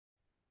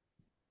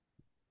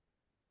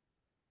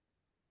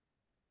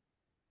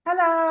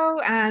Hello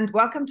and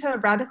welcome to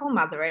Radical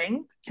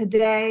Mothering.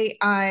 Today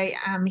I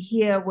am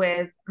here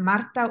with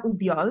Marta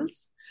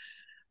Ubiols.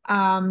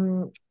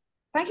 Um,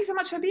 Thank you so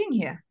much for being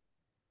here.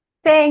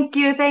 Thank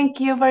you. Thank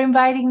you for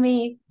inviting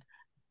me.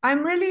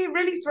 I'm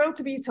really thrilled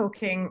to be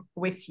talking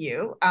with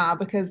you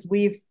because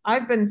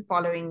I've been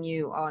following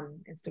you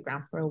on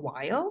Instagram for a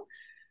while.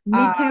 Me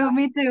Uh, too.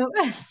 Me too.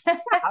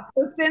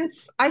 so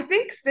since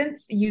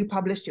you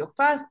published your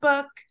first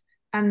book,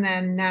 and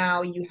then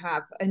now you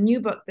have a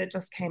new book that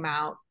just came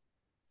out.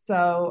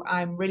 So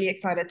I'm really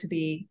excited to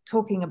be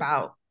talking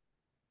about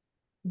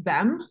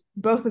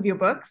both of your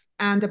books,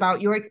 and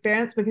about your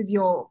experience because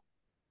you're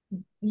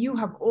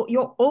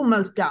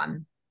almost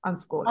done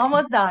unschooling,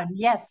 Almost done.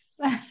 Yes.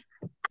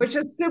 which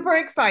is super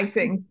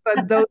exciting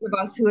for those of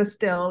us who are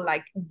still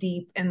like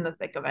deep in the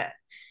thick of it.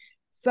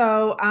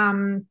 So,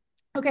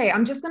 okay,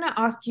 I'm just going to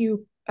ask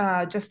you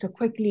just to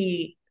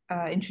quickly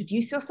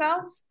introduce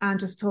yourselves and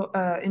just talk,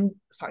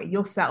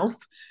 yourself,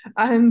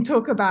 and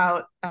talk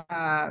about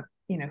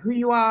who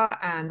you are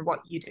and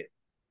what you do.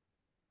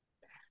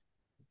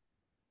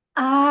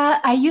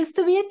 I used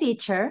to be a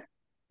teacher.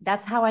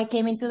 That's how I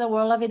came into the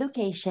world of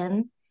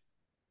education.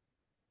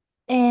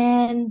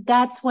 And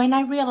that's when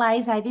I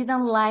realized I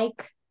didn't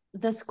like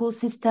the school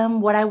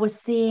system, what I was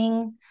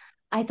seeing.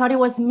 I thought it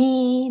was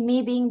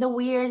me being the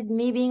weird,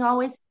 me being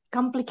always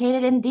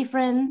complicated and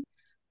different.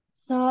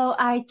 So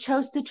I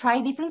chose to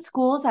try different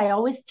schools. I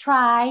always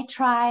try.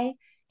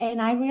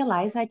 And I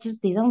realized I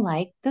just didn't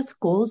like the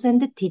schools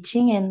and the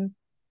teaching and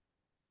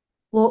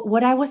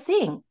what I was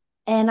seeing.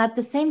 And at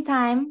the same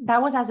time,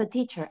 that was as a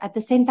teacher. At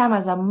the same time,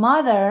 as a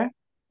mother,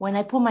 when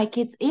I put my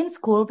kids in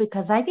school,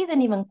 because I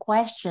didn't even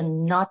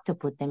question not to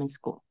put them in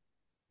school,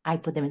 I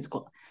put them in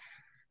school.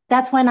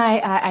 That's when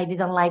I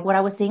didn't like what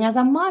I was seeing as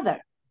a mother.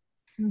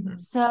 Mhm.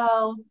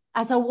 So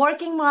as a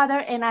working mother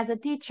and as a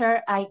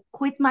teacher, I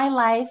quit my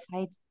life.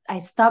 I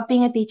stopped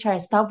being a teacher. I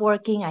stopped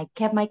working. I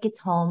kept my kids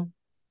home.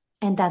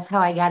 And that's how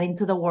I got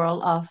into the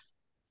world of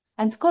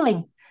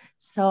unschooling.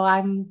 So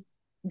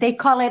they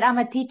call it, I'm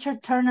a teacher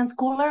turned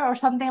unschooler or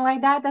something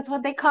like that. That's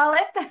what they call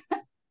it.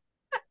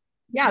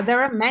 Yeah,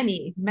 there are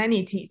many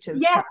teachers.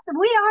 Yes,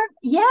 we are.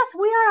 Yes,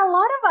 we are a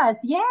lot of us.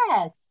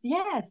 Yes,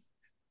 yes.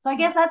 So I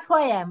guess that's who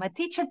I am, a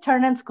teacher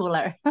turned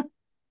unschooler.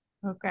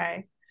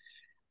 Okay.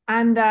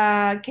 And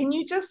can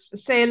you just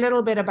say a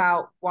little bit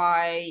about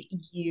how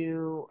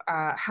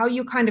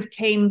you kind of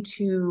came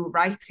to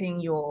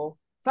writing your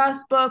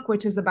first book,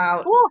 which is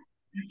about, Ooh,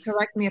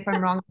 correct me if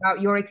I'm wrong,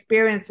 about your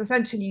experience,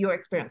 essentially your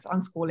experience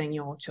unschooling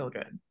your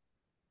children.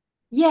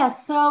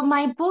 yes, so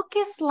my book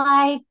is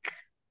like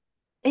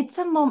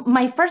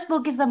my first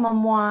book is a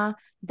memoir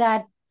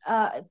that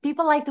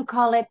people like to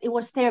call it. It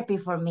was therapy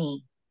for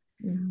me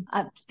Mhm.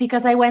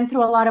 because I went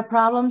through a lot of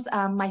problems.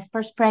 My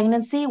first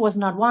pregnancy was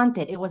not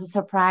wanted; it was a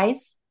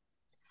surprise.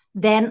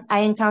 Then I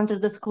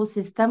encountered the school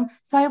system,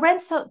 so I ran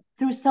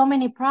through so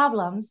many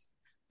problems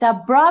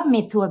that brought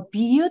me to a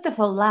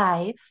beautiful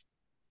life.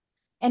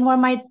 And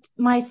when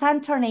my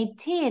son turned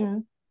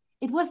 18,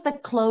 it was the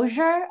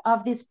closure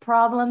of these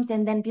problems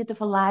and then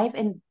beautiful life.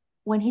 And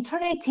when he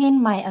turned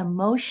 18, my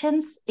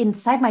emotions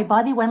inside my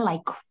body went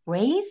like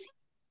crazy.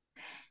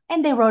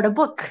 And they wrote a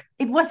book.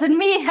 It wasn't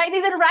me. I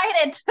didn't write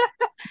it.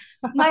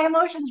 My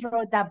emotions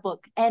wrote that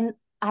book. And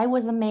I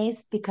was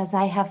amazed because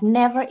I have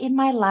never in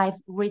my life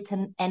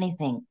written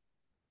anything.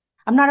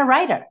 I'm not a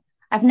writer.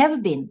 I've never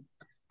been.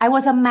 I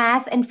was a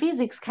math and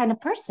physics kind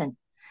of person.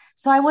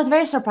 So I was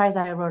very surprised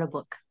that I wrote a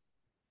book.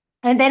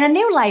 And then a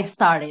new life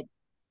started,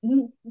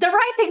 the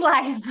writing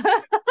life.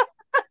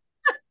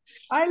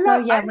 So I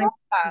yeah, love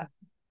that.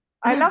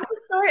 I love the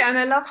story, and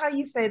I love how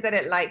you say that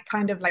it like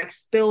kind of like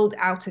spilled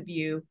out of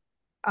you.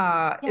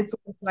 yeah, It's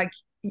almost like,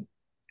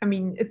 I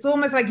mean, it's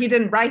almost like you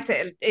didn't write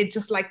it. It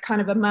just like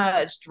kind of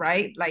emerged,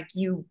 right? Like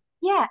you.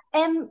 yeah.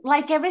 And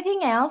like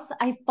everything else,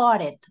 I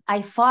fought it.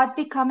 I fought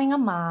becoming a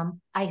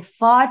mom. I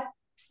fought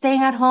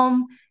staying at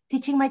home,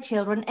 teaching my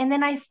children. And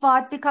then I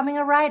fought becoming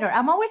a writer.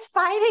 I'm always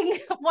fighting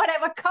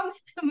whatever comes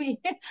to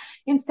me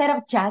instead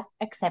of just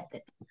accept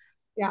it.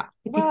 Yeah.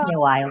 It takes Well, me a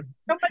while.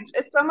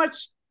 it's so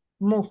much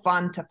more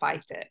fun to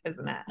fight it,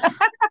 isn't it?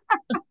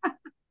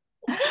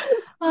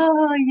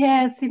 Oh,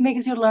 yes, it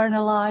makes you learn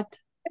a lot.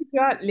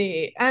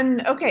 Exactly.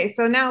 And okay,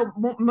 so now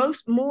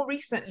more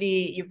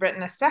recently, you've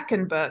written a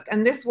second book,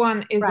 and this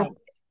one is a Right,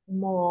 bit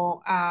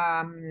more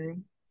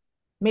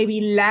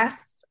maybe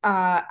less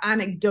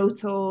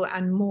anecdotal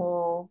and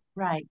more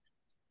right.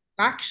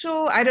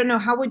 factual. I don't know.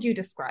 How would you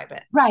describe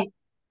it? Right.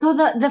 So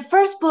the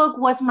first book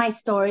was my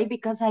story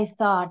because I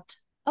thought,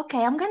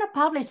 okay, I'm gonna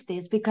publish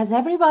this because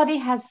everybody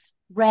has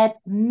read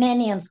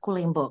many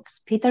unschooling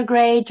books. Peter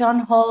Gray, John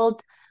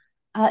Holt,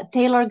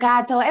 Taylor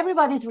Gatto,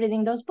 everybody's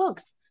reading those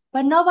books.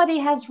 But nobody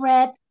has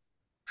read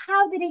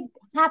how did it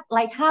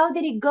like how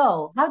did it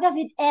go? How does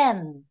it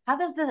end? How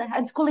does the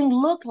unschooling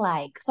look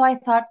like? So I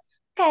thought,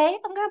 okay,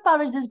 I'm gonna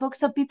publish this book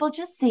so people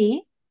just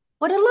see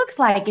what it looks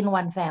like in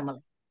one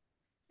family,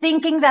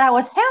 thinking that I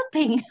was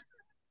helping.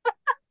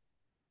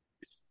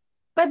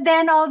 But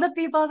then all the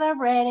people that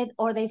read it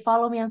or they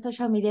follow me on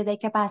social media, they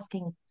kept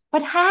asking,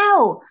 but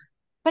how?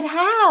 But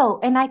how?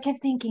 And I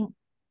kept thinking,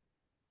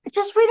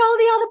 just read all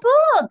the other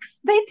books.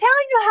 They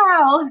tell you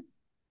how.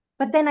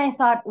 But then I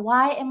thought,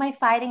 why am I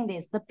fighting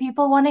this? The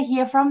people want to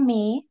hear from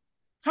me.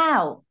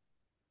 How?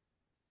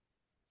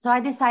 So I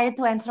decided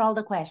to answer all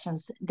the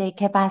questions. They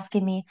kept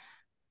asking me,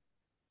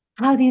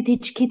 how do you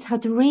teach kids how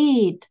to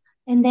read?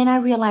 And then I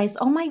realized,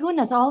 oh my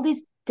goodness, all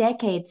these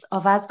decades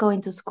of us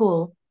going to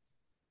school,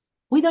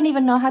 we don't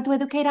even know how to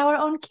educate our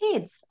own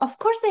kids. Of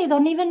course, they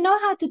don't even know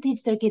how to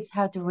teach their kids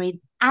how to read.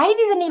 I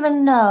didn't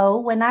even know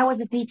when I was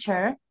a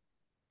teacher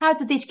how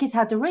to teach kids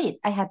how to read.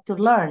 I had to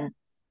learn.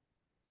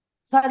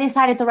 So I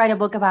decided to write a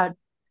book about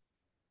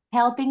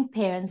helping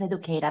parents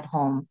educate at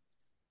home,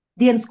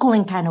 the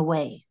unschooling kind of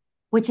way,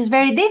 which is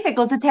very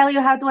difficult to tell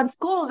you how to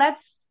unschool.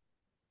 That's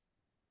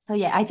so,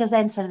 yeah, I just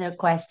answered their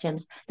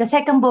questions. The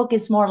second book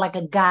is more like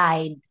a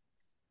guide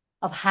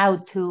of how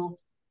to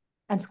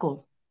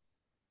unschool.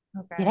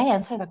 Did I Okay.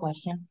 answer the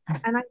question?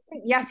 And I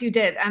think yes, you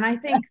did. And I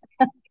think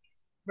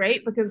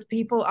great because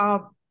people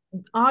are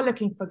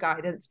looking for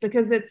guidance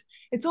because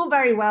it's all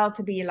very well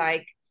to be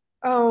like,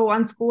 oh,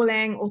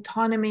 unschooling,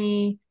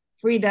 autonomy,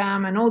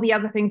 freedom, and all the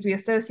other things we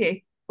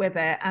associate with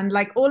it, and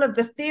like all of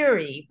the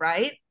theory,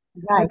 right?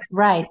 But Right,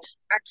 right,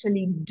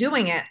 actually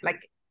doing it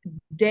like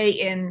day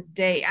in,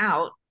 day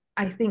out,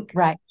 I think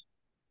right,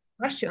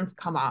 questions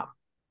come up.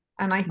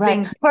 And I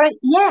right. think, For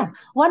yeah,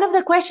 one of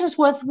the questions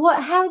was,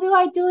 "What? How do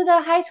I do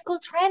the high school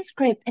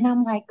transcript?" And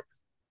I'm like,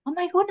 "Oh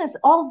my goodness,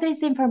 all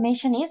this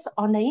information is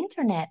on the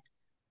internet,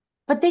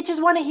 but they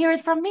just want to hear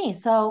it from me."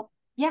 So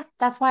yeah,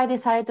 that's why I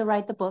decided to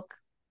write the book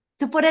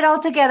to put it all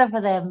together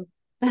for them.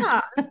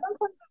 yeah, and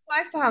sometimes it's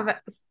nice to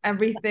have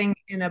everything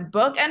in a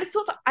book. And it's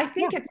sort of, I Yeah,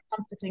 think it's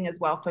comforting as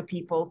well for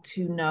people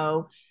to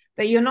know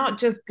that you're not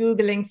just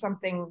Googling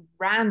something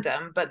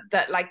random, but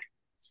that like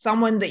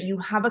someone that you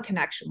have a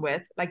connection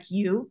with, like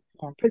you,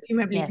 yes,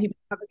 presumably yes, people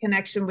have a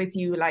connection with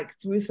you like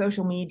through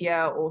social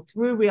media or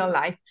through real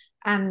life,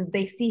 and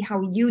they see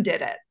how you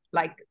did it.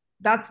 Like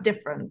that's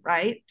different,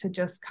 right? To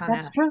just kind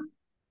that's of true.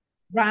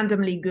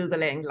 randomly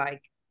Googling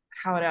like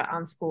how to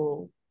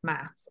unschool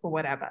maths or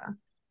whatever.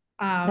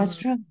 That's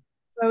Um, true.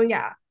 so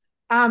yeah.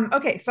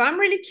 Okay, so I'm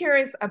really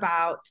curious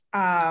about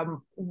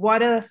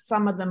what are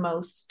some of the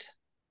most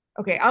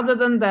okay, other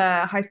than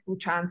the high school Oh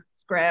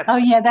transcript,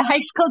 yeah, the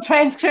high school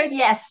transcript.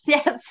 Yes,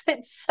 yes,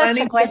 it's such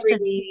a question.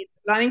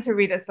 learning to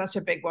read is such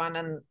a big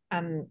one,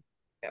 and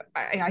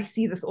I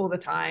see this all the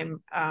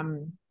time.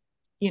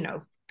 You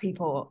know,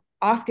 people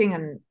asking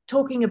and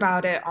talking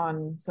about it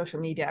on social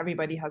media.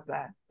 Everybody has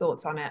their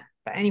thoughts on it.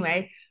 But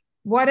anyway,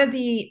 what are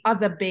the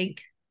other big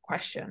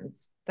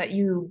questions that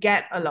you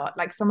get a lot?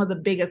 Like some of the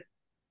bigger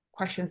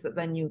questions that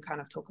then you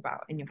kind of talk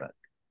about in your book.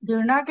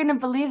 You're not gonna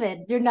believe it.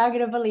 You're not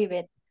gonna believe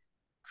it.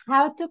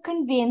 How to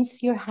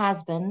convince your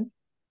husband,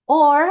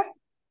 or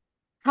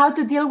how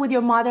to deal with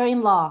your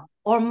mother-in-law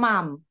or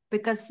mom,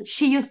 because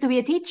she used to be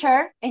a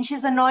teacher and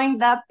she's annoying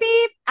the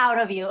beep out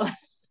of you.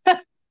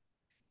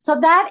 So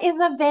that is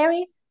a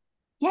very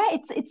yeah,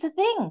 it's a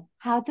thing.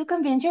 How to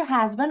convince your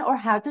husband or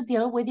how to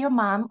deal with your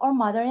mom or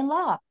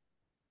mother-in-law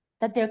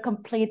that they're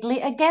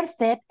completely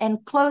against it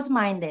and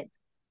close-minded.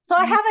 So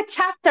I have a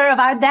chapter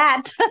about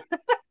that.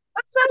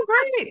 That's so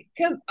great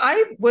because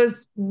I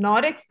was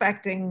not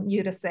expecting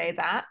you to say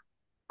that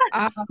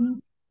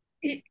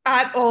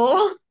at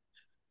all.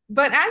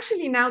 But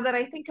actually, now that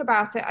I think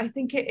about it, I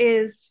think it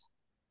is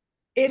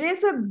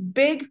a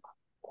big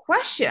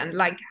question.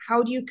 Like,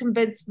 how do you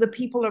convince the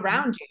people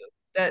around you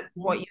that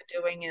Yeah. what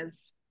you're doing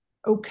is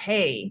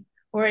okay,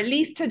 or at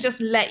least to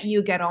just let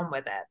you get on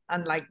with it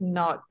and like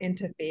not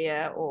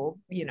interfere or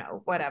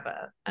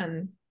whatever.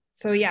 And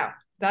so, yeah,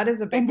 that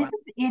is a big And this one.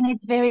 is and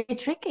it's very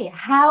tricky.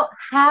 How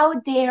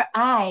dare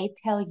I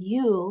tell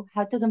you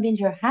how to convince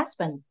your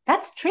husband?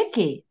 That's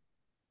tricky.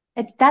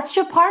 That's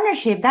your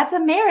partnership. That's a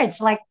marriage.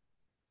 Like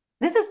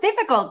this is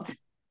difficult.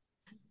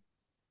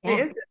 It Yeah.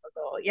 is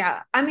difficult.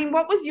 Yeah. I mean,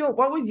 what was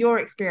your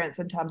experience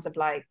in terms of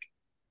like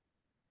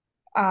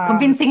um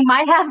Convincing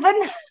my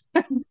husband.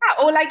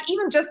 yeah, or like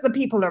even just the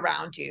people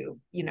around you,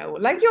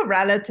 like your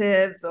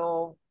relatives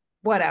or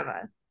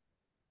whatever.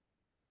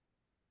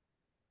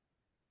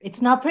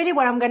 It's not pretty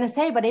what I'm gonna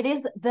say, but it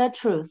is the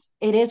truth.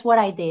 It is what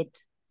I did.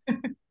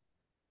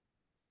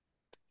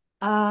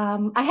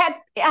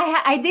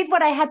 I did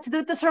what I had to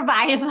do to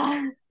survive.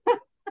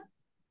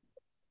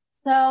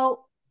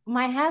 So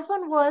my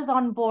husband was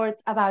on board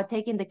about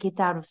taking the kids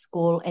out of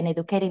school and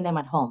educating them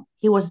at home.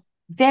 He was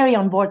very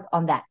on board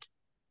on that.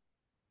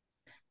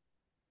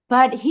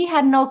 But he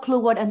had no clue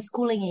what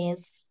unschooling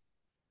is.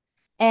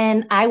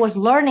 And I was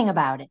learning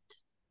about it.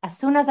 As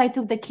soon as I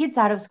took the kids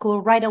out of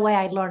school, right away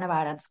I learned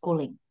about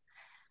unschooling.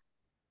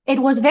 It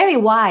was very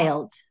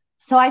wild.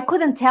 So I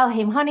couldn't tell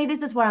him, honey,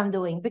 this is what I'm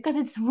doing, because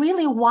it's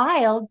really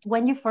wild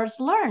when you first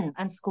learn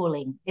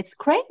unschooling. It's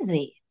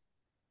crazy.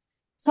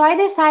 So I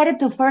decided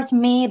to first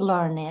me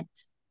learn it,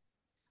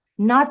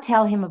 not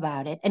tell him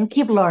about it, and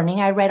keep learning.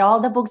 I read all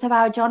the books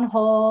about John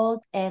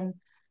Holt and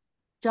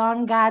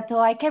John Gatto.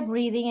 I kept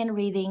reading and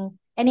reading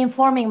and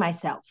informing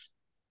myself.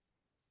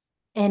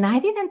 And I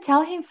didn't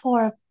tell him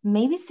for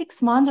maybe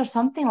 6 months or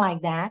something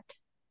like that.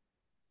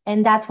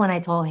 And that's when I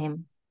told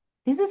him,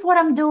 this is what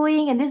I'm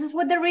doing and this is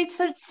what the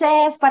research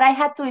says. But I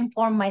had to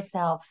inform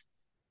myself,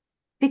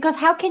 because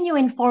how can you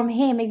inform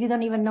him if you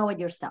don't even know it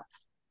yourself?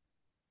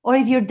 Or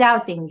if you're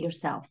doubting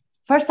yourself?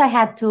 First, I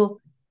had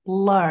to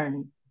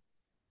learn.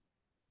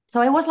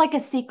 So it was like a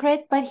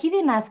secret, but he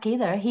didn't ask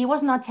either. He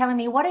was not telling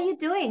me, what are you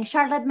doing,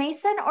 Charlotte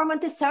Mason or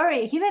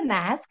Montessori? He didn't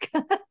ask.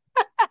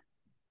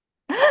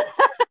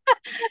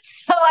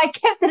 So I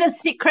kept it a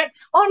secret.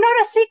 Oh,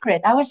 not a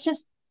secret. I was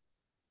just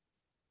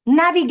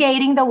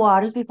navigating the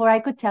waters before I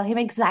could tell him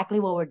exactly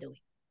what we're doing.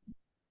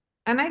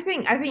 And I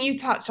think you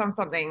touched on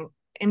something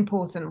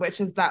important,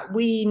 which is that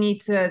we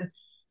need to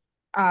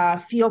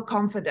feel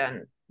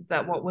confident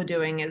that what we're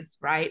doing is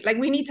right. Like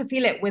we need to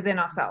feel it within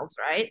ourselves,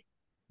 right?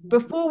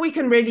 Before we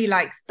can really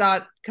like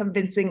start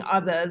convincing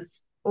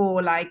others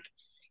or like,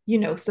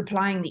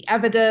 supplying the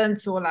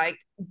evidence or like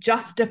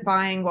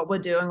justifying what we're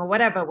doing or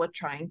whatever we're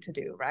trying to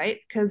do, right?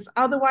 Because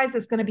otherwise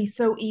it's going to be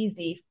so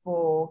easy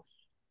for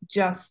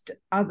just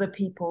other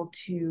people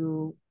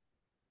to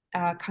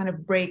kind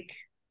of break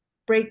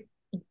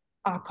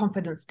our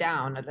confidence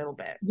down a little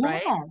bit,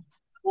 right? Yeah.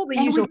 All the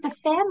And usual.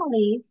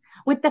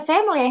 with the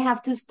family, I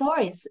have two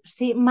stories.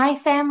 See, my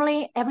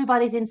family,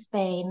 everybody's in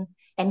Spain,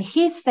 and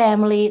his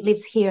family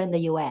lives here in the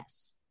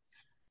US.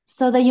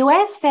 So the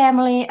US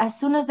family, as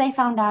soon as they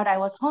found out I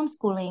was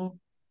homeschooling,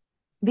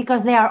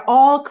 because they are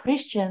all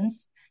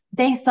Christians,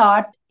 they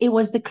thought it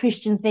was the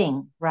Christian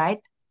thing, right?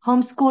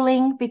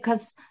 Homeschooling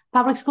because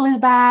public school is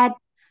bad,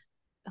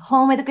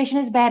 home education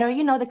is better,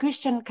 the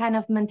Christian kind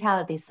of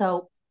mentality.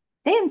 So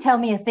they didn't tell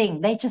me a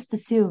thing. They just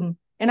assume.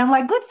 And I'm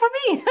like, good for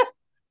me.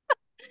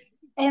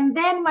 And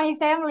then my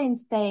family in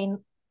Spain,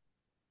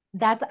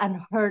 that's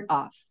unheard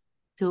of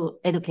to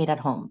educate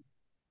at home.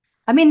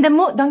 I mean,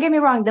 don't get me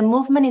wrong, the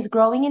movement is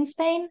growing in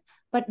Spain,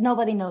 but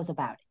nobody knows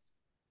about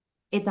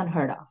it. It's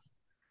unheard of.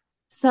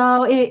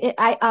 So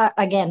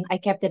again, I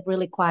kept it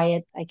really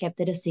quiet. I kept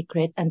it a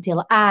secret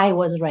until I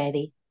was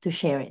ready to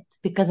share it,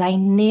 because I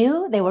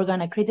knew they were going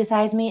to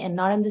criticize me and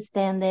not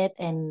understand it.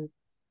 And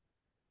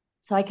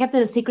so I kept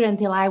it a secret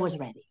until I was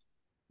ready.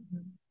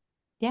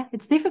 Yeah,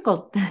 it's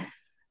difficult.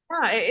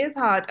 Yeah, it is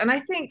hard. And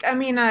I think, I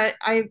mean,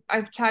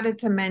 I've chatted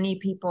to many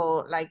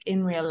people like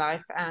in real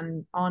life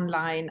and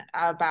online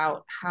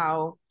about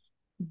how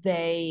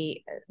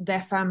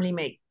their family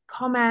make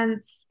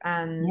comments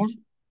and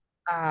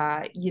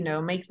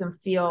Yeah. make them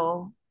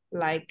feel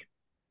like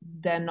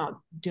they're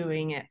not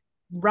doing it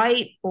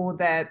right, or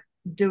they're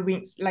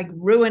doing like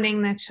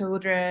ruining their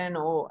children,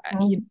 or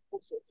Mhm.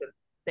 all sorts of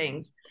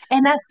things.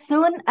 And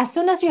as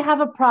soon as you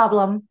have a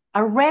problem,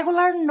 a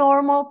regular,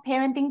 normal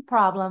parenting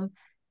problem,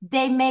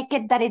 they make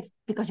it that it's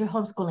because you're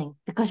homeschooling,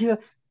 because you're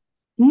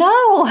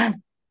no,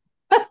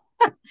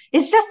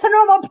 it's just a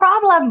normal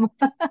problem.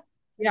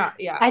 Yeah,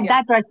 yeah, I, yeah.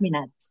 that drives me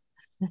nuts.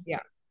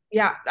 Yeah.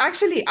 Yeah.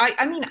 Actually,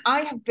 I mean,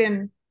 I have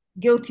been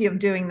guilty of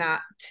doing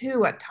that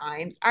too at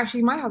times.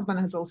 Actually, my husband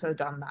has also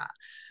done that.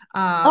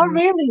 Oh, Um,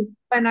 really?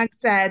 when I've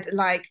said,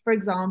 like, for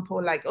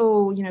example, like,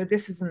 oh,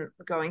 this isn't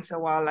going so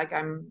well, like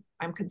I'm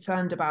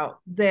concerned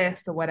about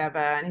this or whatever.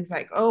 And he's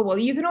like, oh, well,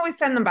 you can always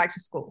send them back to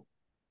school.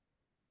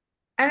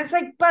 And it's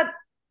like, but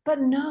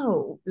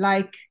no,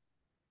 like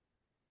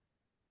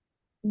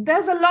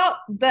there's a lot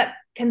that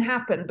can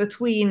happen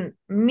between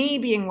me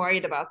being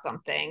worried about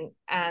something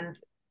and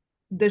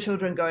the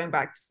children going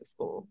back to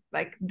school.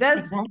 Like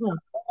there's Exactly. a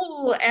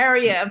whole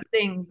area of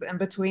things in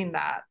between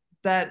that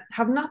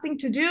have nothing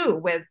to do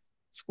with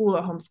school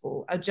or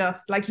homeschool, are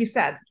just like you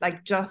said,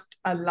 like just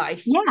a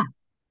life. Yeah.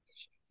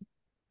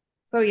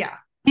 So yeah.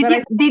 Did But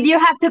you did you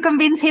have to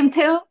convince him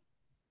too?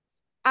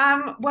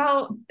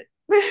 well,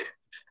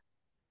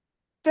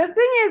 the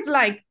thing is,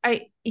 like,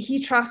 he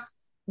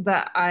trusts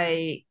that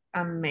I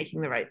am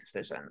making the right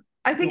decision.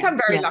 I think Yeah, I'm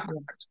very yeah, lucky,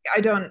 yeah. actually.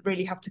 I don't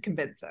really have to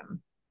convince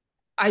him.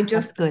 I That's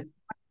just good.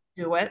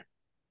 do it.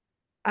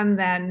 And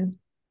then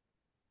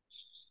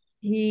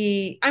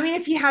I mean,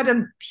 if he had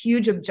a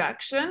huge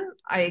objection,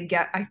 I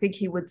think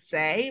he would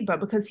say, but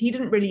because he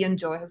didn't really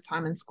enjoy his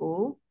time in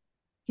school,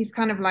 he's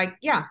kind of like,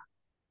 yeah,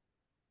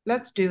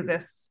 let's do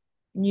this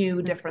new,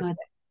 That's different good.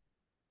 thing.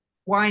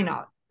 Why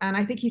not? And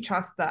I think he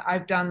trusts that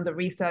I've done the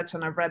research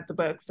and I've read the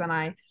books and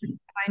I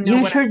know You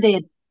what sure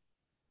did.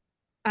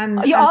 and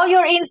All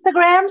your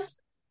Instagrams,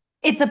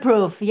 it's a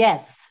proof.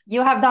 Yes.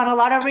 You have done a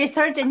lot of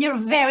research and you're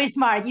very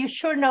smart. You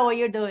sure know what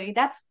you're doing.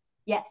 That's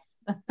yes.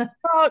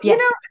 well,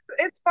 Yes.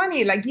 it's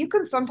funny. Like you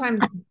can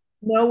sometimes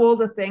know all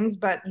the things,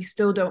 but you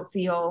still don't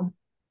feel.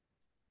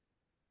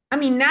 I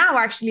mean, now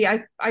actually,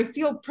 I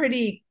feel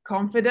pretty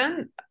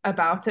confident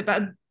about it.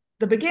 But at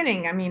the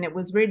beginning, I mean, it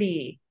was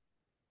really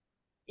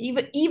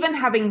even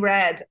having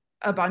read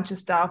a bunch of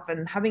stuff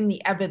and having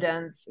the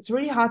evidence. It's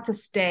really hard to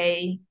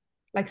stay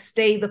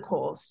the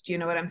course. Do you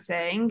know what I'm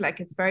saying? Like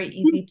it's very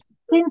easy to.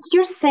 Since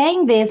you're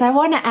saying this, I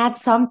want to add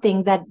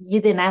something that you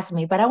didn't ask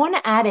me, but I want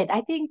to add it.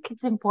 I think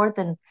it's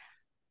important.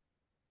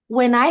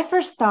 When I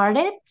first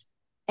started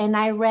and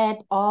I read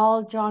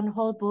all John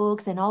Holt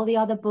books and all the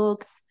other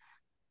books,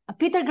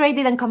 Peter Gray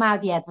didn't come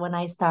out yet when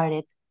I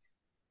started.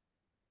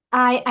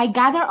 I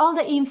gather all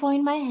the info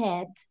in my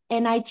head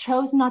and I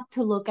chose not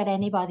to look at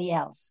anybody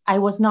else. I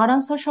was not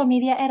on social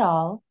media at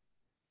all.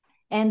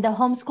 And the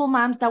homeschool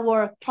moms that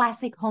were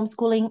classic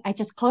homeschooling, I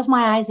just closed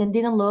my eyes and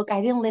didn't look.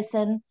 I didn't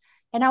listen.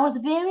 And I was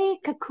very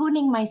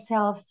cocooning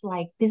myself,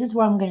 like, this is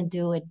what I'm going to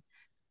do. And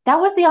that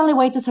was the only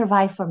way to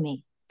survive for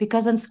me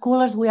because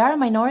unschoolers, we are a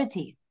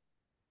minority.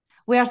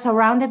 We are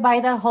surrounded by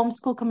the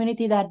homeschool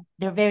community that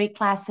they're very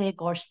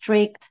classic or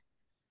strict.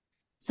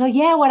 So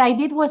yeah, what I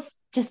did was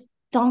just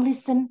don't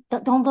listen,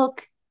 don't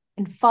look,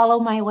 and follow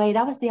my way.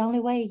 That was the only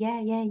way.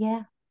 Yeah, yeah,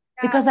 yeah.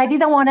 Yeah. Because I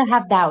didn't want to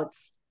have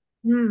doubts.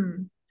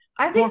 Hmm.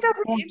 I Yeah, think that's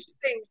yeah, really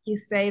interesting you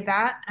say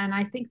that. And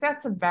I think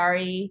that's a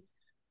very,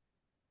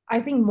 I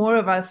think more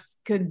of us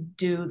could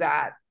do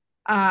that.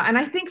 And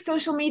I think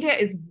social media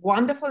is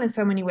wonderful in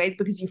so many ways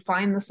because you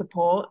find the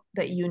support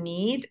that you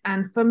need.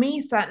 And for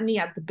me, certainly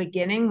at the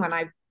beginning, when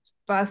I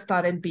first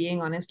started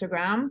being on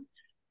Instagram,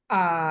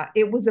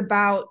 it was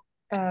about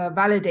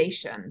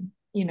validation.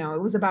 You know,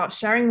 it was about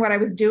sharing what I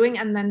was doing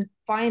and then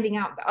finding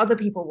out that other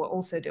people were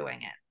also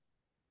doing it.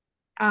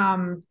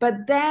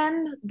 But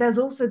then there's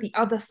also the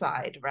other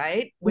side,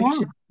 right? yeah,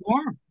 Which is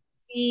yeah.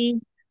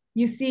 see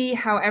you see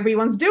how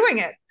everyone's doing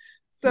it.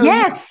 So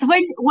you Yes,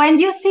 when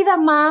you see the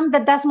mom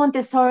that does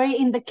Montessori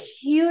in the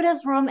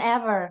cutest room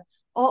ever,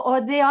 or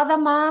the other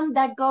mom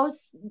that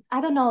goes,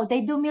 I don't know,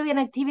 they do million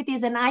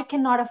activities and I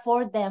cannot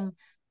afford them.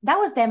 That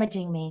was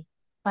damaging me.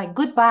 Like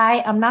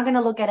goodbye, I'm not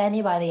gonna look at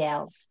anybody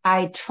else.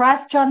 I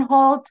trust John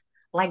Holt,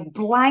 like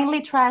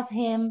blindly trust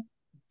him.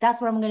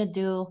 That's what I'm gonna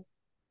do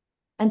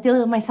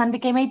until my son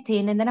became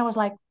 18, and then I was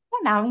like,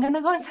 well, now I'm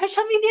gonna go on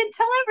social media and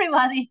tell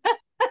everybody.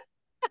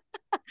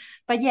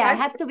 But yeah, I I think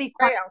had to it's be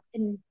quiet very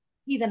and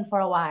hidden for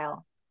a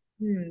while.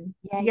 Yeah,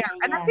 Yeah, yeah,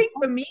 and I yeah. think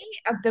for me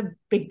at the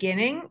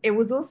beginning, it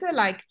was also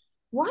like,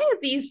 why are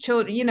these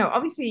children,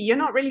 obviously you're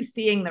not really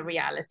seeing the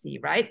reality,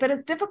 right? But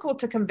it's difficult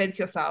to convince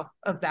yourself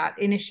of that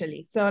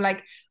initially. So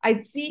like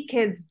I'd see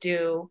kids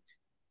do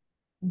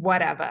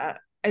whatever,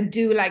 and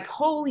do like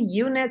whole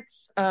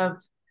units of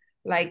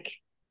like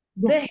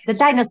Yeah, the the history,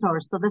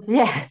 dinosaurs. So that,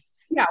 yeah,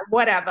 yeah,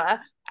 whatever,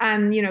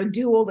 and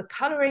do all the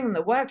coloring and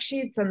the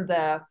worksheets and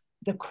the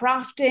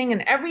crafting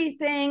and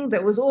everything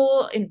that was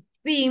all in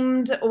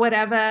themed or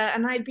whatever.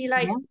 And I'd be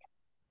like, yeah,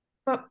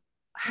 but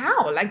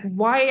how? Like,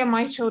 why are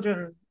my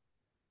children,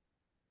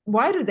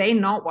 why do they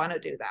not want to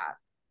do that?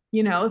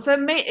 So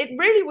it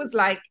really was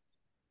like,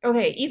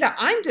 okay, either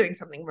I'm doing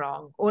something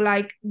wrong, or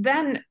like,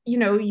 then,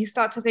 you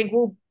start to think,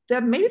 well,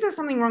 maybe there's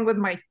something wrong with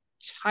my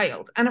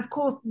child. And of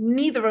course,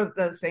 neither of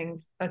those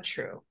things are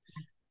true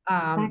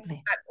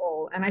exactly. at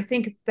all. And I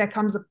think there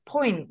comes a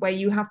point where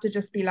you have to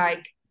just be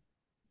like,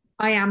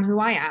 I am who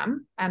I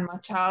am, and my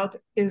child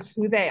is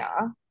who they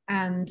are.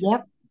 And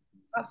Yep.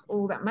 that's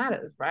all that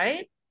matters,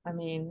 right? I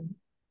mean,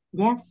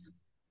 Yes,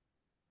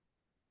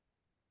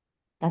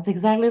 that's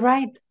exactly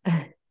right.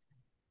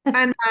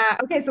 and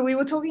okay, so we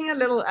were talking a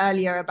little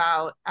earlier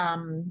about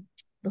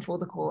before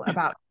the call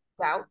about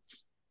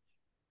doubts.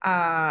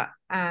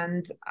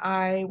 And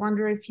I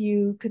wonder if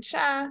you could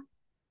share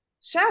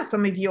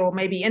some of your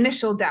maybe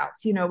initial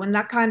doubts, when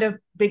that kind of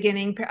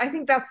beginning, I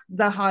think that's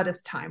the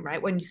hardest time,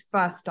 right? When you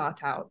first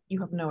start out,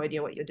 you have no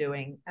idea what you're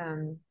doing,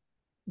 and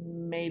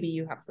maybe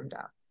you have some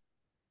doubts.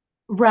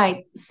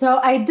 Right. So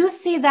I do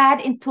see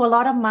that into a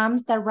lot of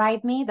moms that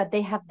write me that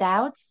they have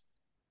doubts.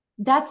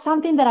 That's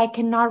something that I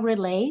cannot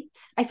relate.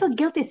 I feel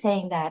guilty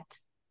saying that,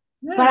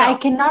 No, no, but I no.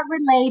 cannot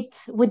relate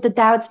with the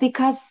doubts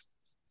because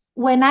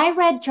when I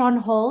read John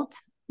Holt,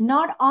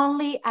 not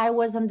only I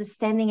was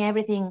understanding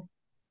everything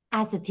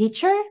as a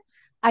teacher,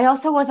 I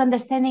also was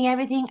understanding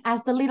everything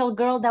as the little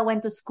girl that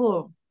went to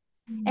school.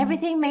 Mm.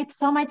 Everything made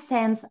so much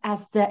sense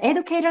as the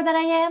educator that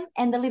I am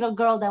and the little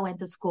girl that went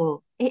to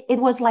school. It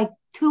was like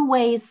two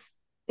ways.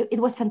 It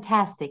was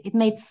fantastic. It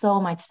made so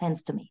much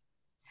sense to me.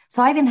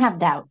 So I didn't have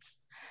doubts.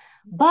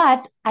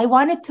 But I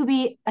wanted to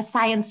be a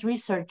science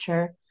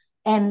researcher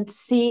and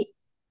see,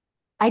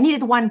 I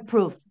needed one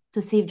proof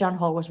to see if John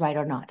Hall was right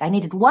or not. I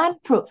needed one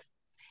proof.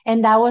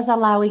 And that was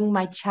allowing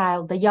my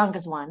child, the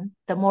youngest one,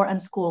 the more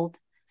unschooled,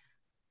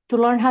 to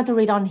learn how to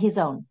read on his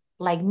own,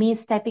 like me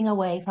stepping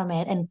away from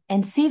it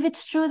and see if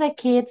it's true that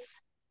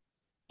kids,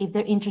 if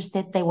they're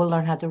interested, they will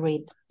learn how to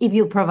read, if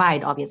you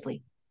provide,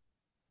 obviously.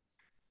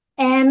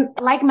 And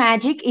like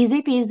magic,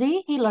 easy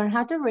peasy, he learned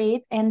how to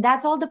read. And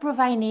that's all the proof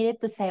I needed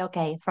to say,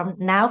 okay, from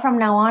now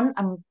on,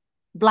 I'm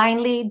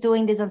blindly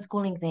doing this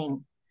unschooling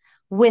thing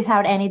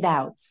without any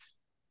doubts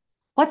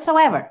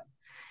whatsoever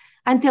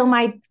until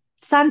my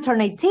son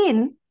turned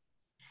 18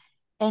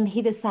 and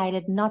he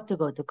decided not to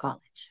go to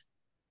college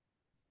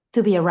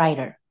to be a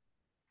writer.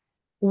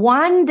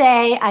 One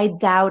day I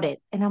doubted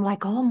and I'm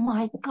like, oh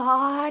my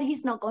God,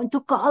 he's not going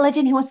to college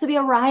and he wants to be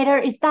a writer.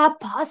 Is that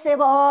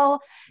possible?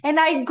 And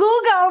I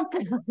Googled,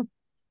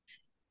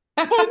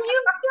 can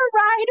you be a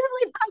writer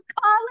without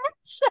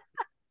college?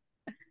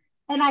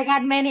 And I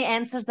got many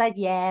answers that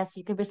yes,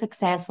 you can be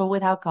successful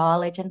without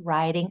college and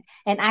writing.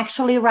 And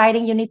actually,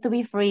 writing, you need to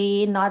be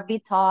free, not be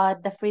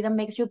taught. The freedom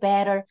makes you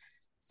better.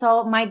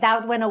 So my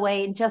doubt went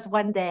away in just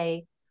one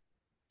day.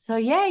 So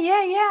yeah,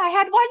 I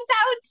had one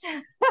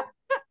doubt.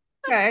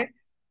 Okay.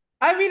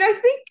 I mean, I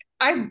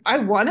think I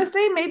want to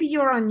say maybe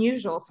you're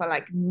unusual for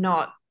like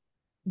not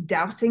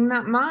doubting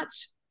that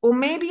much, or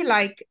maybe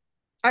like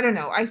I don't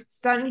know. I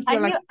certainly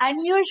feel like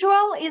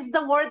Unusual is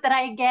the word that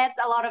I get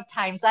a lot of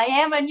times. I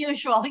am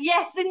unusual.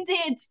 Yes,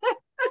 indeed.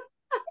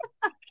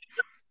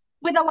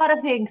 With a lot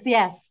of things.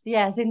 Yes,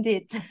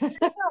 indeed. I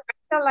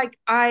feel like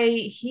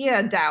I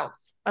hear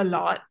doubts a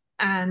lot,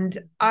 and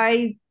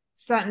I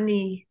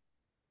certainly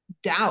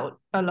doubt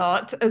a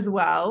lot as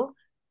well.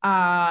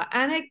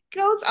 And it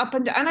goes up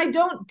and down. And I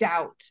don't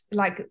doubt,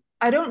 like,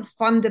 I don't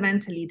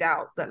fundamentally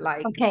doubt that,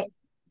 like, Okay.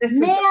 this is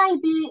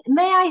the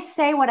May I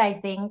say what I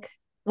think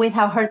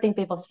without hurting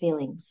people's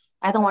feelings?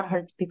 I don't want to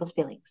hurt people's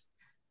feelings.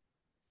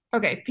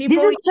 okay. This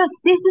People, is just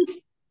this is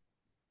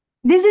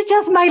this is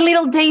just my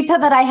little data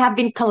that I have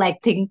been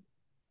collecting.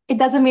 It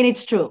doesn't mean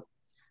it's true.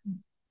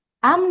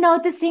 I'm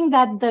noticing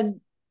that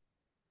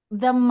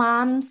the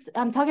moms,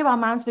 I'm talking about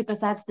moms because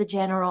that's the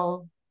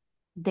general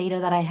data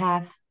that I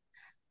have.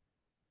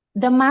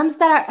 The moms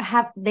that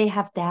have they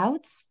have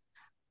doubts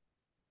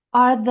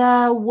are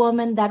the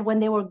women that when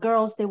they were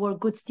girls they were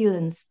good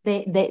students.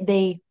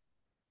 They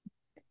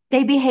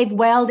behaved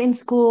well in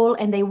school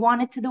and they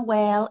wanted to do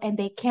well and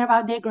they care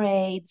about their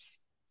grades.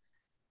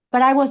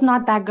 But I was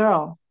not that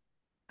girl.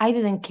 I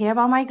didn't care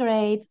about my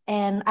grades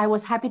and I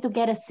was happy to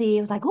get a C.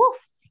 I was like,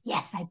 oof,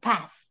 yes, I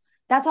passed.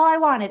 That's all I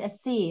wanted, a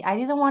C. I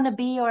didn't want a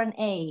B or an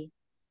A.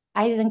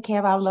 I didn't care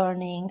about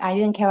learning. I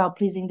didn't care about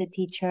pleasing the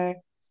teacher.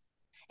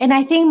 And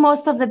I think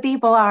most of the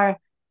people are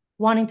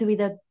wanting to be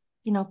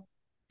you know,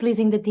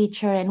 pleasing the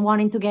teacher and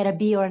wanting to get a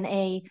B or an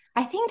A.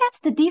 I think that's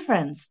the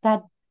difference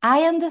that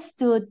I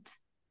understood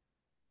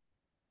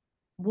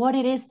what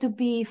it is to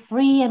be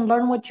free and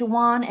learn what you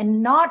want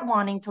and not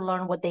wanting to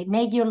learn what they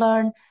make you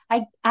learn.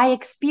 I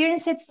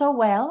experienced it so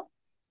well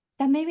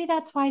that maybe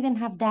that's why I didn't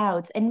have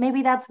doubts. And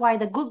maybe that's why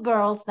the good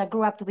girls that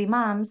grew up to be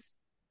moms,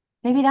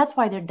 maybe that's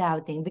why they're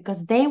doubting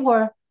because they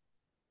were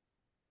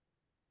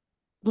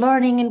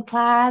learning in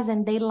class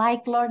and they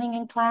like learning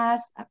in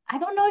class. I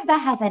don't know if that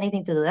has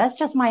anything to do. That's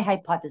just my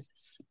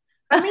hypothesis.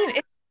 I mean, it's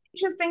an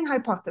interesting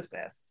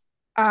hypothesis.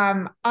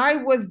 I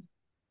was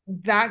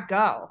that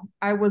girl.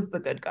 I was the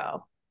good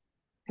girl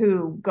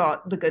who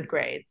got the good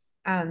grades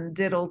and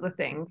did all the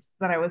things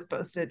that I was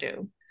supposed to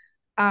do.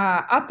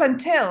 Up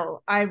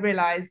until I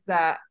realized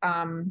that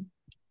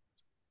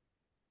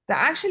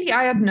actually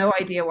I had no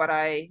idea what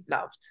I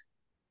loved,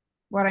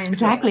 what I enjoyed.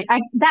 Exactly.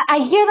 I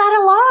hear that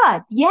a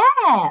lot.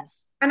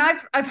 Yes. And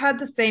I've heard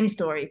the same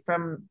story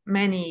from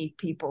many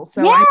people.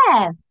 So I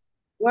Yes.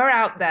 we're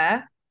out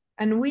there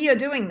and we are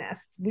doing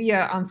this. We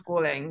are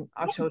unschooling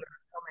our children,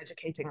 home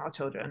educating our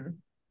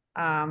children.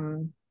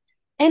 Um,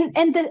 And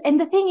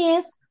the thing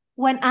is,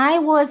 when I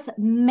was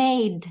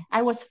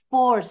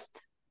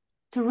forced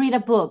to read a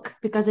book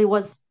because it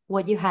was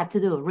what you had to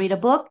do. Read a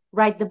book,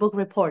 write the book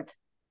report.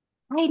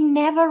 I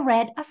never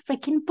read a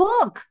freaking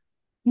book.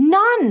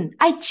 None.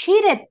 I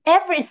cheated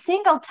every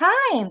single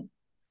time.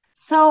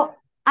 So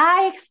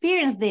I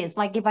experienced this.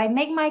 Like if I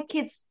make my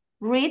kids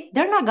read,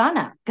 they're not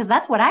gonna, because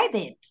that's what I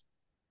did.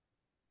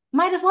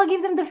 Might as well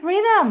give them the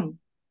freedom.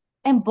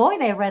 And boy,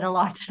 they read a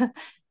lot.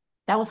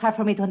 That was hard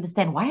for me to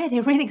understand. Why are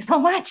they reading so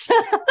much?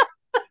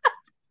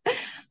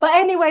 But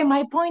anyway,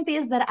 my point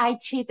is that I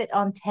cheated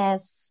on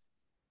tests.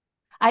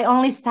 I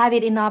only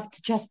studied enough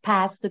to just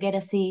pass to get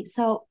a C.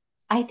 So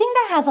I think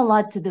that has a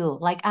lot to do.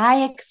 Like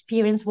I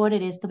experienced what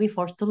it is to be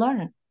forced to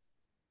learn.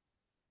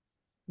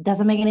 It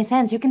doesn't make any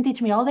sense. You can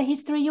teach me all the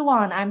history you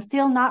want. I'm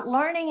still not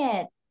learning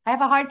it. I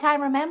have a hard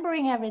time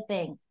remembering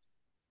everything.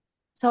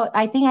 So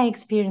I think I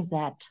experienced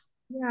that.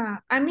 yeah,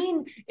 I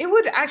mean, it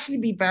would actually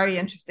be very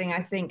interesting,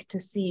 I think, to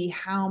see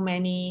how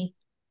many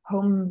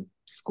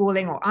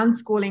homeschooling or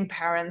unschooling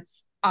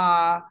parents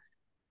are,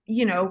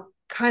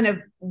 kind of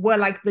were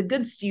like the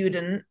good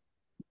student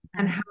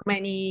and how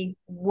many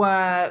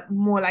were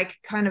more like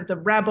kind of the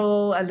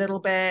rebel a little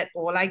bit,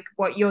 or like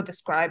what you're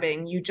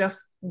describing. You just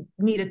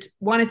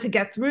wanted to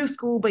get through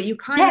school, but you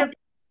kind Yes, of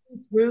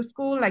through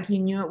school, like you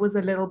knew it was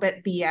a little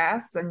bit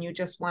BS and you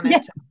just wanted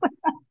yes. to,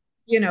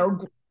 you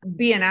know,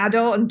 be an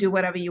adult and do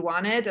whatever you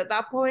wanted at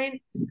that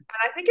point. And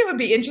I think it would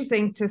be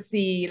interesting to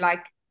see,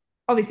 like,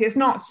 obviously it's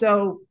not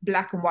so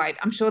black and white.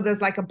 I'm sure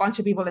there's like a bunch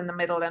of people in the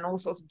middle and all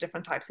sorts of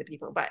different types of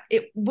people, but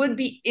it would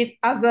be it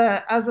as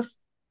a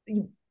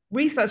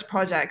research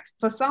project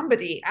for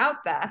somebody out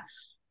there,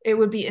 it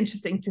would be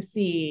interesting to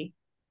see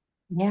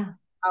Yeah.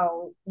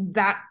 how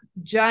that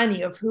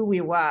journey of who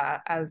we were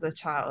as a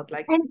child,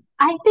 like, And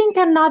I think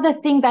another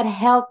thing that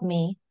helped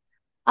me,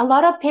 a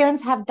lot of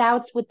parents have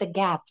doubts with the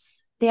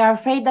gaps. They are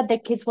afraid that their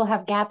kids will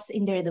have gaps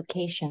in their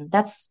education.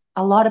 That's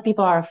a lot of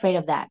people are afraid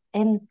of that.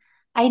 And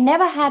I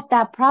never had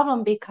that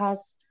problem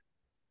because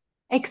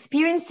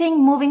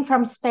experiencing moving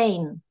from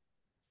Spain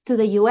to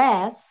the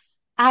US,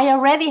 I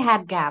already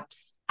had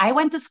gaps. I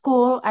went to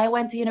school, I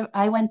went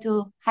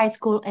to high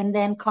school and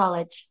then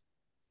college.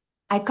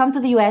 I come to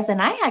the US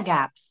and I had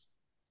gaps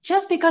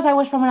just because I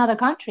was from another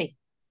country.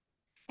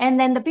 And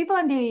then the people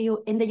in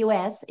the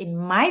US, in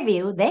my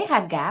view, they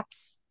had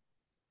gaps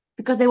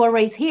because they were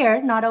raised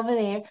here, not over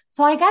there.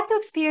 So I got to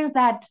experience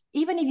that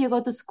even if you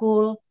go to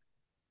school,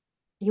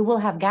 you will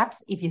have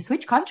gaps if you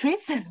switch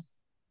countries.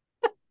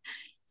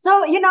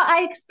 So,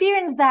 I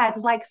experienced that.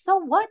 It's like, so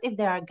what if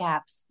there are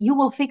gaps? You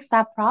will fix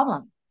that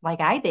problem,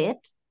 like I did.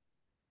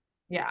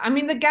 Yeah, I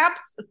mean the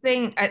gaps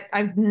thing,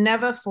 I've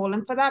never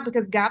fallen for that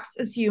because gaps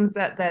assumes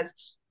that there's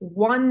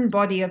one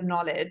body of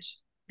knowledge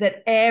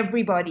that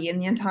everybody in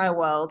the entire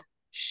world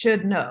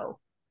should know.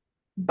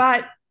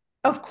 But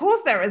of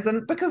course there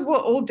isn't because we're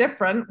all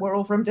different. We're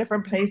all from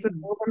different places,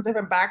 Mhm. all from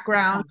different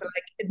backgrounds. Exactly.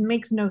 Like it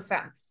makes no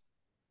sense.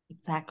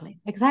 Exactly.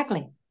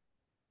 Exactly.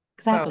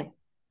 So, Exactly.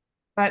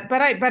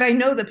 but I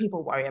know that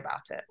people worry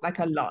about it like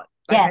a lot.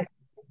 Like Yes.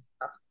 I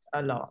discussed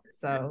a lot.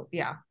 So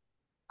yeah.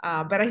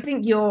 But I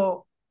think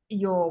your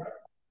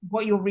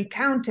what you're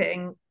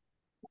recounting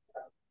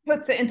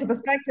puts it into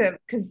perspective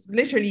because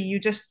literally you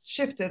just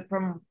shifted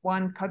from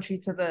one country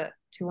to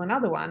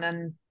another one,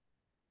 and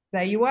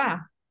there you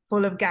are,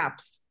 full of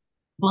gaps.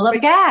 Full But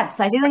of gaps.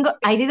 I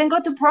didn't go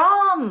to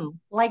prom.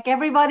 Like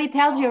everybody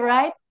tells you,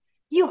 right?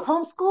 You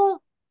homeschool?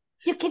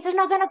 Your kids are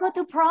not gonna go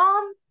to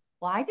prom?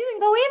 Well, I didn't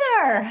go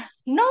either.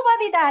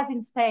 Nobody does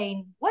in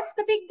Spain. What's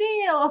the big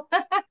deal?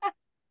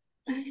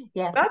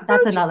 Yeah, that's so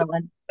that's true. another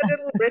one. The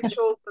little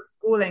rituals of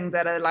schooling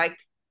that are like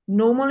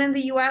normal in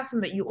the US,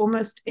 and that you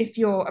almost, if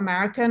you're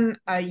American,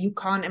 you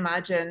can't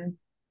imagine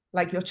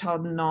like your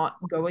child not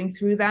going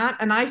through that.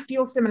 And I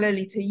feel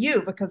similarly to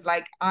you because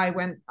like I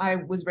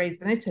was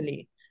raised in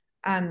Italy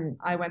and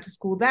I went to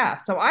school there.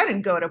 So I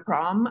didn't go to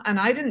prom and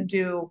I didn't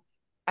do,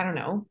 I don't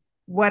know,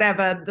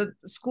 whatever the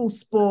school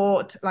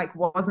sport like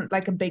wasn't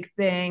like a big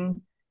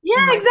thing. Yeah,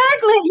 And like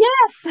exactly.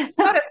 Yes.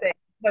 not a thing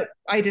that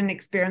I didn't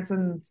experience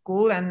in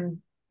school. And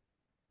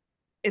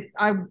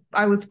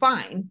I was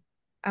fine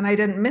and I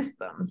didn't miss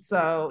them.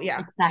 So yeah,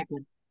 Exactly.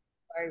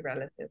 very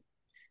relative.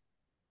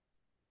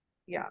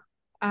 Yeah.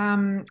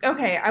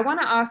 Okay, I want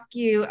to ask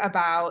you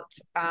about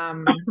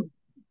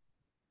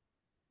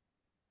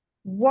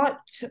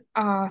what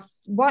are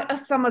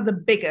some of the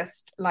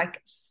biggest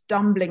like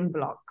stumbling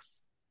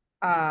blocks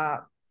uh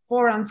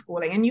for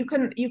unschooling? And you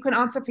can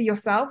answer for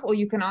yourself or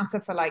you can answer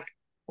for like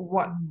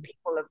what Mm.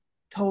 people have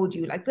told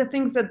you, like the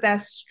things that they're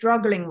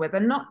struggling with,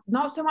 and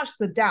not so much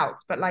the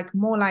doubts, but like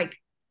more like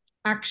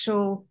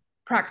actual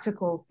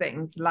practical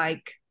things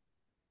like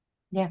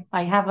Yeah,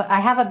 I have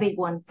a big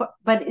one,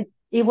 but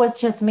it was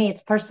just me.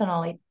 It's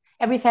personal.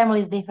 Every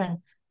family is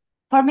different.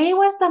 For me, it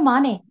was the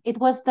money. It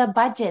was the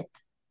budget.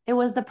 It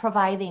was the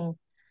providing.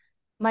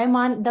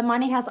 The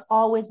money has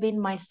always been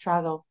my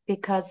struggle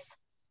because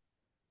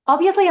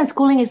obviously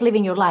unschooling is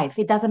living your life.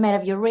 It doesn't matter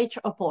if you're rich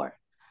or poor.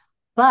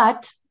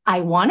 But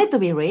I wanted to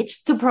be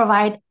rich to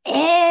provide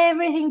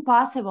everything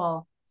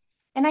possible,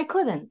 and I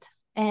couldn't.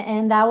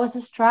 And that was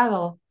a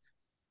struggle.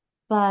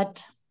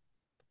 But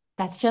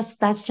that's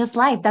just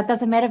life. That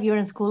doesn't matter if you're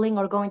in schooling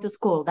or going to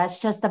school. That's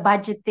just a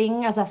budget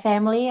thing as a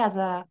family, as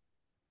a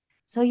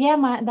so yeah,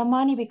 the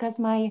money because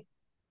my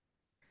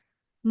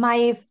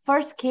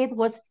first kid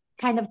was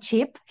kind of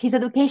cheap. His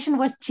education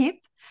was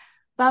cheap.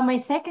 But my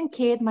second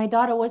kid, my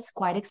daughter, was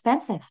quite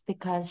expensive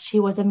because she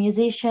was a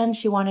musician.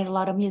 She wanted a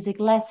lot of music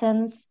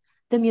lessons,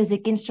 the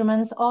music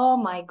instruments. Oh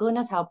my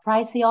goodness, how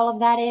pricey all of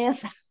that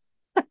is.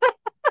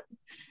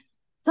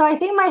 So I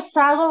think my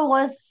struggle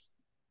was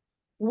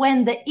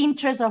when the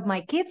interests of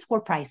my kids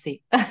were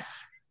pricey.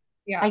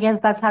 yeah. I guess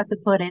that's how to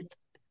put it.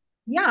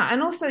 Yeah,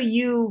 and also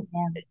you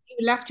Yeah.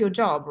 you left your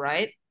job,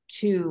 right,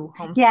 to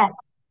Yes, homeschool.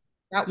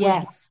 That was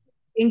yes.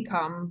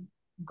 income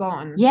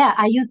gone.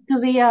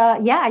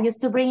 I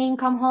used to bring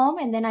income home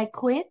and then I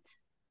quit.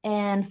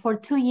 And for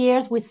 2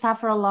 years, we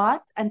suffer a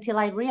lot until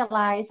I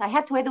realized I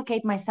had to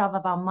educate myself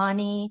about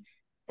money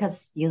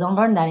because you don't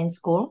learn that in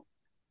school.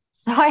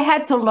 So I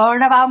had to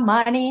learn about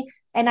money.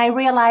 And I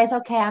realized,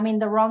 okay, I'm in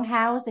the wrong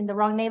house, in the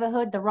wrong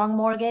neighborhood, the wrong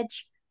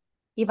mortgage.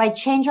 If I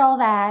change all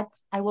that,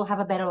 I will have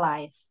a better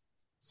life.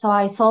 So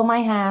I sold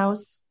my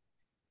house.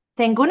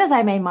 Thank goodness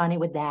I made money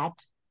with that.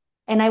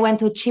 And I went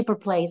to a cheaper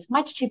place,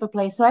 much cheaper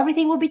place. So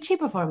everything will be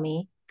cheaper for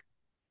me.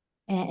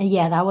 And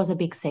yeah, that was a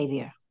big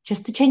savior.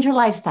 Just to change your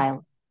lifestyle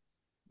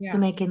to Yeah.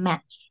 make it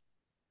match.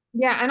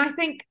 Yeah, and I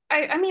think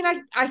I mean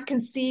I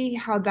can see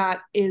how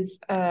that's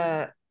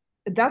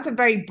a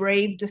very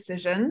brave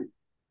decision.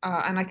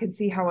 And I can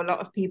see how a lot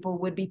of people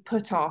would be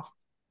put off,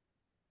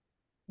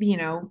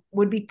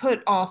 would be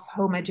put off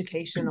home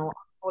education or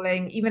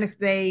schooling, even if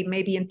they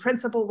maybe in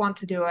principle want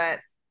to do it,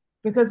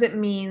 because it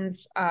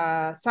means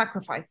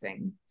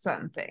sacrificing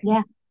certain Yeah,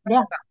 things, yeah,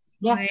 whether that's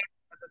yeah. time,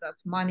 whether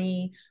that's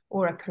money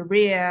or a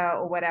career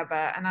or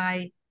whatever. And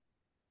I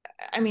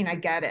mean, I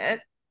get it.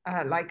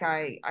 Like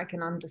I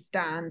can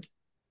understand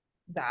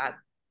that.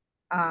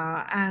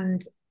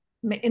 And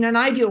in an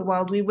ideal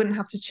world, we wouldn't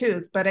have to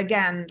choose. But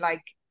again,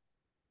 like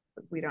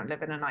we don't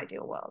live in an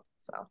ideal world.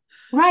 So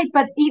Right.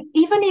 But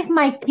even if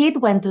my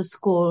kid went to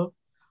school,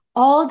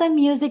 all the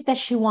music that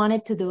she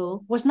wanted to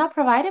do was not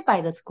provided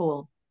by the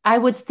school. I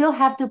would still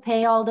have to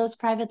pay all those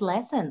private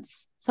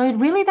lessons. So it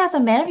really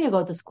doesn't matter if you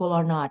go to school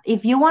or not.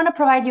 If you want to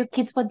provide your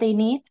kids what they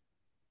need,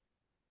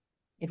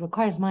 it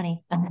requires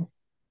money.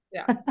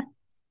 Yeah.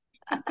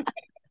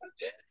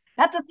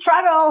 That's a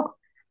struggle.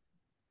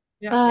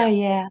 Yeah. Oh, Yeah.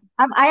 yeah.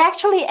 I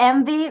actually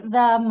envy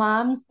the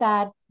moms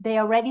that they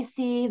already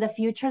see the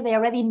future. They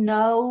already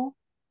know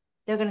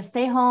they're going to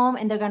stay home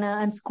and they're going to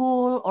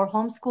unschool or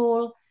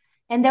homeschool.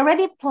 And they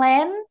already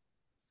plan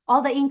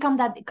all the income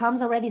that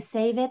comes already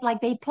save it.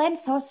 Like they plan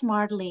so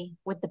smartly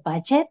with the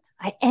budget.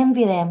 I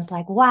envy them. It's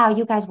like, wow,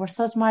 you guys were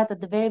so smart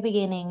at the very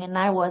beginning and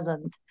I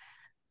wasn't.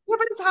 Yeah,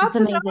 but it's hard It's to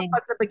know amazing.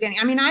 at the beginning.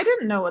 I mean, I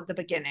didn't know at the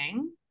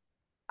beginning.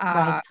 Uh,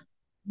 Right.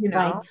 you know,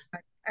 Right.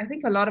 I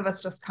think a lot of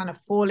us just kind of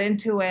fall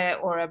into it,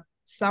 or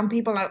some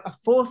people are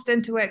forced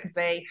into it because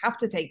they have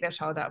to take their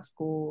child out of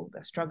school.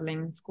 They're struggling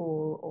in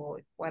school or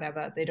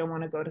whatever. They don't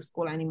want to go to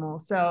school anymore.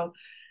 So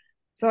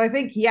I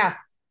think, yes,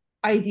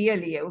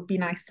 ideally it would be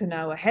nice to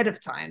know ahead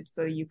of time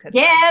so you could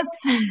like,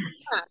 Yes.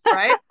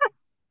 right?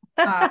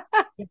 Uh,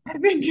 I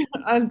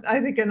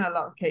think in a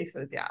lot of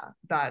cases, yeah,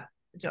 that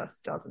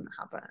just doesn't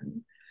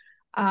happen.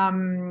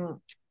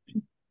 Um,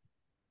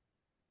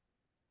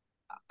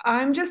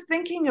 I'm just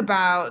thinking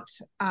about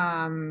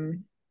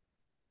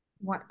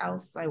what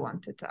else I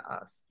wanted to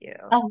ask you.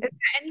 Um, Is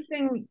there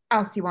anything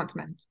else you want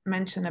to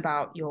mention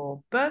about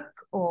your book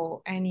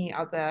or any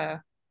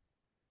other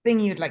thing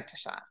you'd like to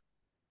share?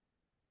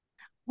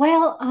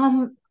 well,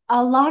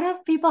 a lot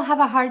of people have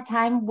a hard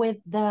time with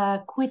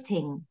the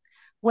quitting.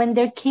 When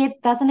their kid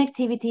does an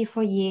activity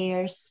for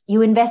years,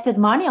 you invested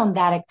money on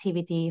that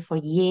activity for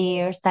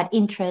years, that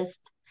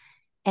interest,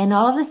 and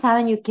all of a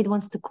sudden your kid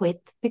wants to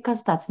quit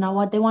because that's not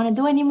what they want to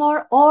do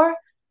anymore, or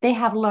they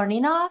have learned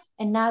enough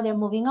and now they're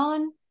moving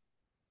on.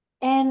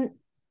 And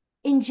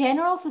in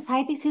general,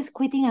 society sees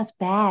quitting as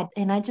bad.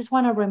 And I just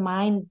want to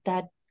remind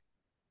that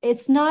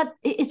it's not,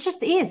 it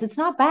just is. It's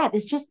not bad.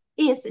 It's just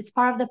is. It's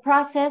part of the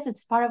process.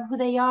 It's part of who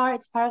they are.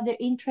 It's part of their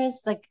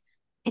interests. Like,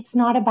 it's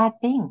not a bad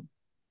thing.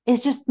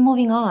 It's just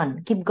moving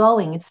on, keep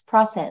going. It's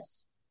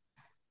process,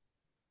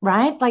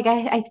 right? Like,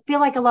 I feel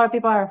like a lot of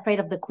people are afraid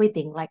of the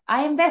quitting. Like,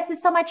 I invested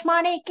so much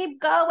money, keep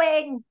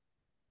going.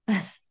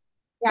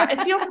 Yeah,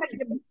 it feels like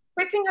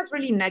quitting has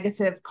really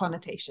negative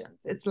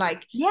connotations.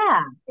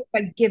 Yeah, It's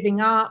like giving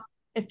up.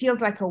 It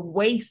feels like a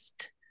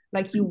waste,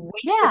 like you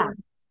wasted all yeah, the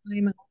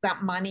time and all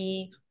that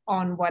money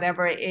on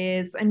whatever it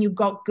is, and you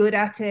got good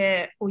at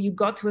it, or you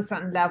got to a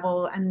certain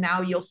level, and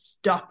now you're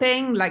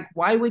stopping. Like,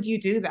 why would you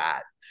do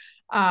that?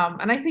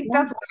 And I think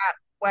yeah. that's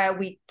where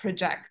we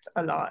project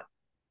a lot,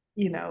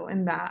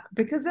 in that.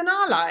 Because in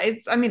our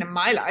lives, I mean, in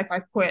my life,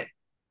 I've quit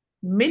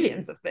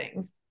millions of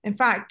things. In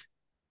fact,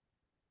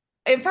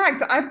 I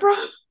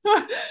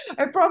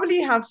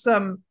probably have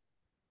some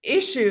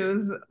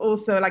issues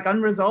also, like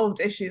unresolved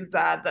issues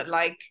that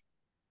like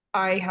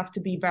I have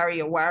to be very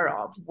aware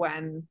of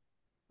when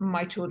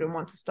my children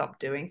want to stop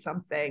doing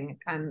something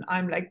and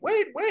I'm like,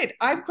 wait,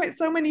 I've quit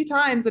so many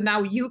times and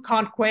now you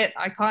can't quit.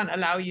 I can't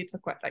allow you to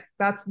quit. Like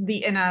that's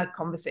the inner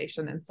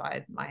conversation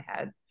inside my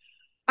head.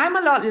 I'm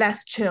a lot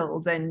less chill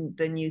than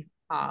you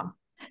are.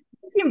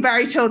 You seem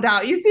very chilled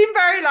out. You seem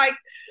very like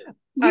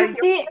You you're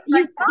see, like,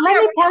 you oh let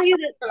yeah, me but tell you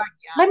you're like,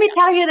 let yeah, me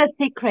tell you the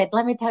secret.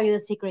 Let me tell you the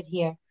secret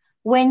here.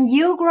 When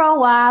you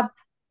grow up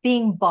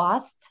being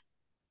bossed,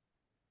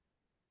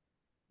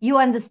 you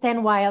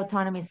understand why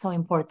autonomy is so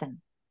important.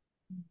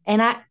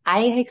 And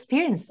I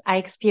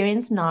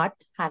experienced not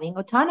having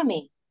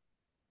autonomy.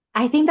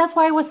 I think that's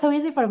why it was so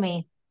easy for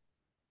me.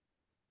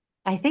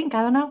 I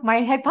don't know,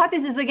 my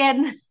hypothesis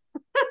again.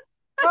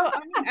 well,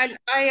 I mean,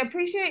 I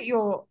appreciate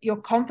your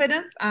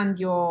confidence and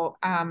your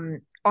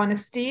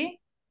honesty,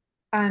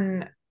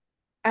 and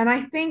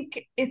I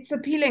think it's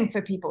appealing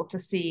for people to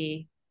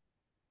see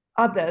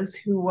others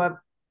who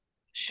are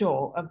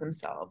sure of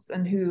themselves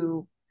and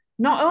who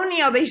not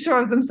only are they sure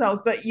of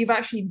themselves, but you've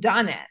actually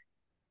done it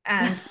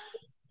and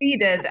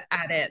succeeded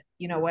at it,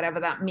 whatever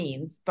that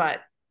means.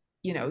 But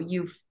you know,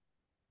 you're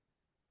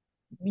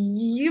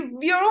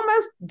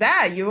almost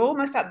there. You're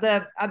almost at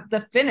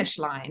the finish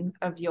line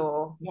of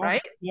your Yes,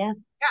 right. yes,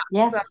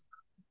 Yeah. So yes.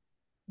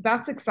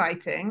 that's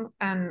exciting.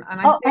 And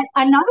I Oh, think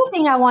another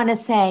thing I want to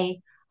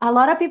say, a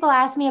lot of people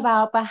ask me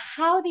about, but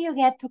how do you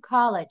get to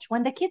college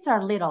when the kids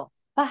are little?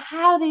 But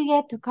how do you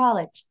get to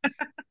college?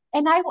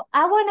 And I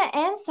want to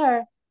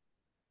answer,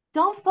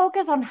 don't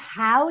focus on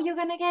how you're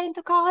going to get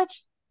into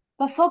college,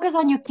 but focus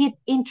on your kid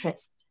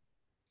interest.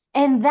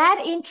 And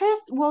that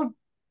interest will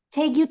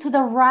take you to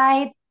the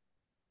right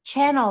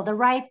channel, the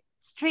right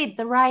street,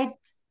 the right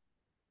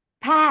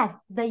path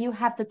that you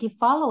have to keep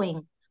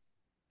following.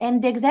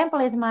 And the example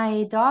is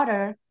my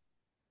daughter.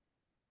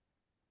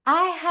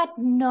 I had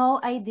no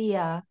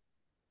idea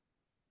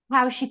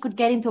how she could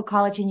get into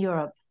college in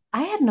Europe.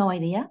 I had no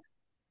idea.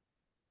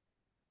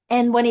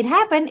 And when it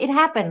happened, it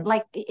happened.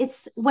 Like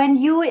it's when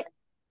you're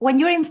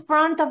in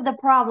front of the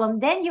problem,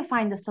 then you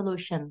find the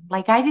solution.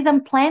 Like I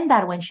didn't plan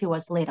that when she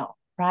was little,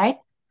 right?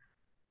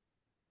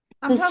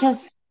 So and it's plus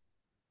just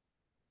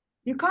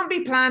you can't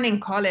be planning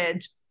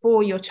college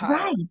for your child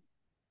right,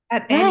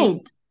 at any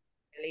right.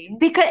 Really.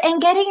 Because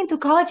and getting into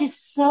college is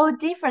so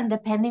different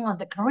depending on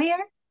the career,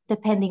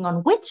 depending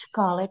on which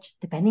college,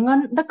 depending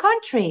on the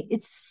country.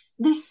 It's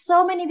there's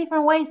so many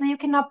different ways that you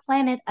cannot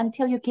plan it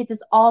until your kid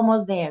is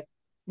almost there,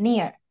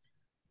 near.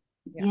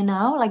 Yeah. You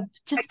know, like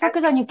just I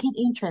focus on your kid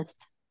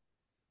interest.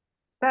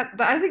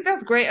 I think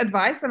that's great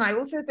advice. And I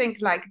also think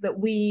like that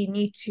we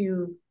need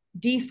to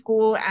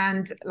deschool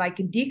and like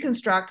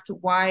deconstruct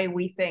why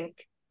we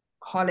think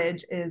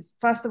college is,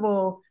 first of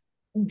all,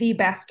 the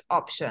best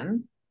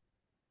option,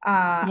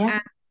 Yeah.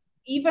 and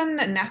even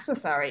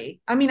necessary.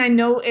 I mean, I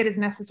know it is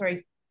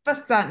necessary for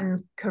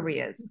certain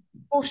careers,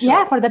 for Yeah,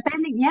 sure. for the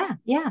pending. Yeah,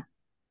 yeah.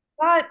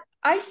 But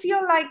I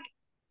feel like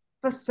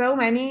for so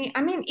many,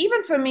 I mean,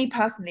 even for me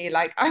personally,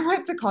 like I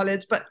went to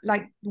college, but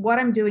like what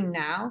I'm doing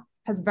now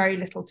has very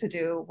little to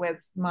do with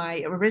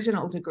my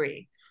original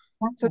degree.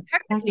 So Exactly.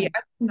 technically, Exactly. I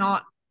could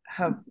not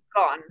have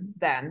gone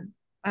then,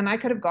 and I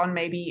could have gone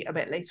maybe a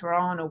bit later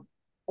on,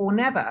 or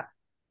never.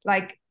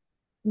 Like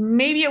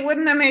maybe it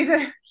wouldn't have made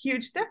a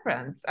huge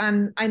difference.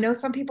 And I know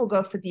some people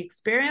go for the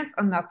experience,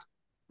 and that's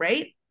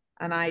great.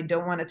 And I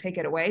don't want to take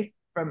it away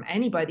from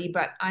anybody,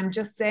 but I'm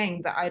just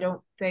saying that I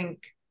don't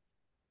think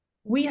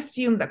we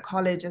assume that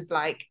college is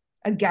like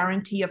a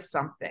guarantee of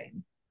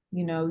something.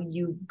 You know,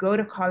 you go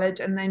to college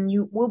and then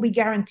you will be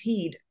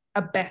guaranteed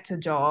a better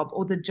job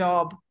or the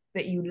job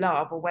that you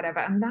love or whatever.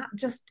 And that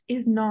just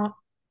is not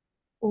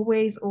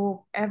always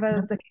or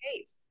ever the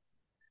case.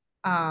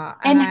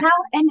 And I,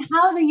 And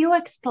how do you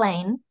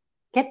explain?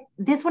 Get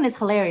this one is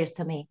hilarious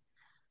to me.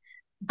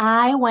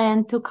 I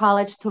went to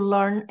college to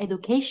learn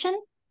education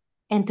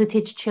and to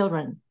teach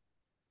children.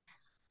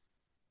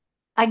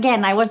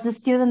 Again, I was the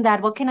student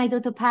that what can I do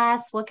to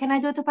pass? What can I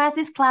do to pass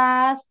this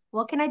class?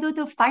 What can I do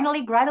to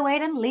finally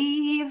graduate and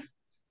leave?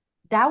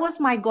 That was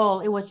my goal.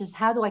 It was just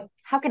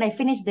how can I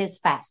finish this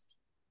fast?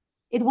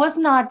 It was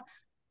not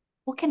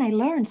what can I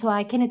learn so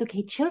I can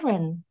educate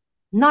children?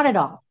 Not at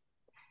all.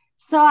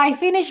 So I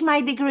finished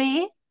my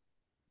degree,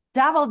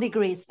 double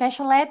degree,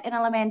 special ed and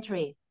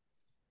elementary.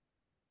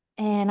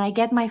 And I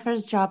get my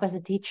first job as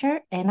a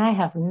teacher and I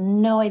have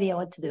no idea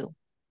what to do.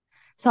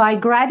 So I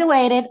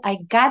graduated, I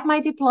got my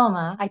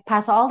diploma, I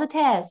passed all the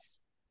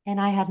tests,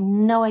 and I had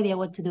no idea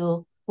what to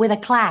do with a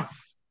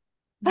class.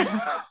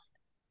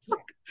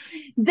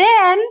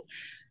 Then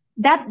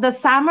that the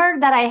summer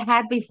that I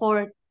had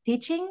before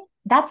teaching,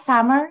 that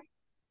summer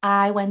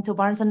I went to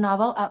Barnes and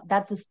Noble.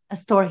 That's a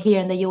store here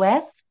in the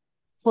US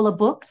full of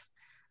books.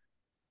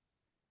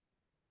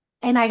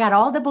 And I got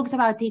all the books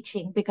about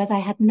teaching because I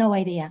had no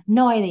idea,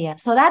 no idea.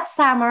 So that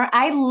summer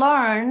I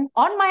learned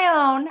on my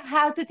own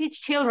how to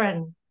teach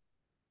children.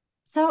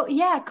 So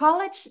yeah,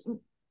 college,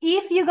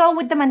 if you go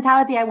with the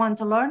mentality I want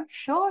to learn,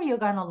 sure, you're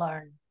gonna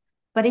learn.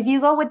 But if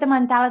you go with the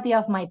mentality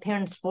of my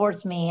parents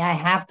force me, I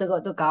have to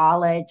go to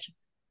college,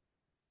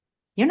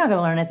 you're not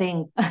gonna learn a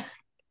thing.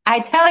 I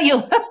tell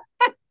you,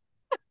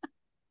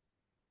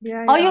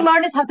 yeah, all you yeah.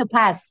 learn is how to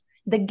pass.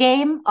 The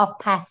game of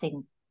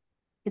passing.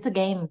 It's a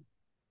game.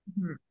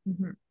 Mhm,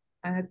 mhm.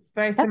 And it's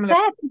very That's similar.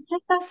 sad. It's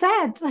just so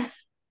sad.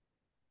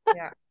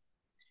 Yeah,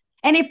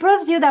 And it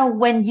proves you that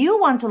when you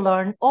want to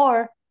learn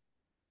or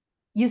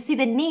you see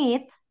the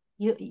need,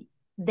 you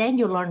then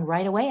you learn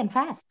right away and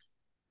fast.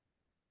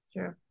 it's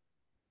true.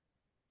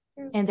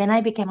 And then I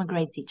became a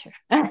great teacher.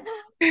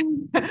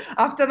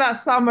 After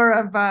that summer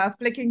of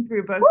flicking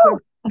through books of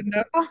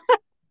Woo!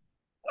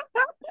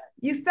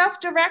 you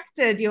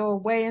self-directed your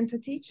way into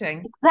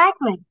teaching.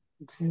 Exactly.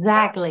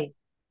 Exactly.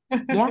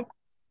 Yeah,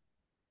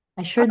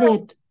 I sure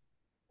did.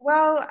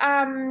 Well,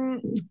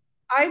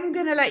 I'm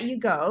gonna let you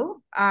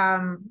go.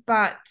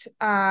 But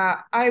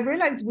I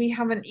realize we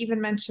haven't even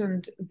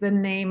mentioned the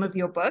name of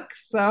your book.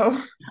 So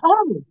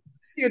Oh,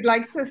 if you'd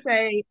like to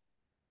say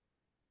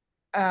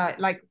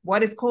like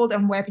what it's called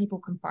and where people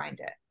can find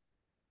it.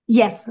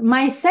 yes.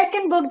 My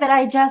second book that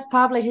I just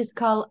published is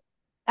called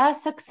A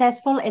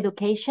Successful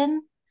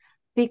Education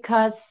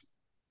because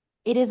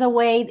it is a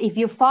way, if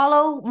you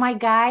follow my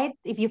guide,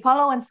 if you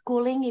follow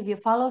unschooling, if you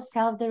follow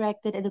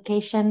self-directed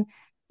education,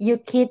 your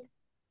kid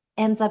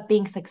ends up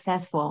being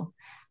successful.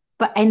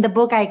 But in the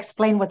book, I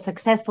explain what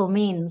successful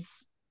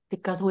means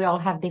because we all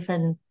have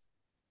different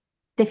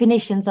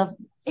definitions of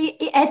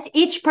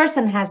each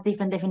person has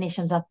different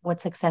definitions of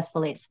what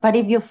successful is. But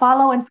if you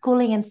follow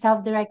unschooling and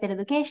self-directed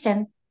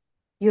education,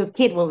 your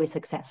kid will be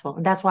successful.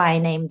 That's why I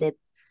named it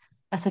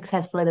A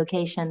Successful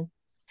Education.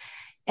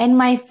 And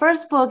my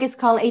first book is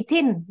called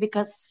 18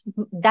 because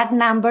that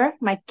number,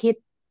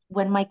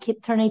 when my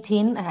kid turned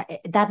 18,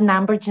 that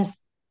number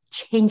just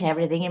changed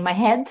everything in my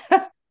head.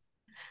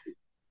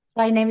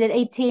 So I named it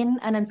 18,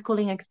 an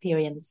unschooling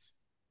experience.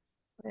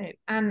 Great.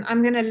 And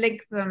I'm gonna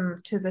link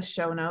them to the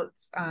show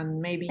notes, and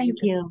maybe you Thank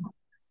can you.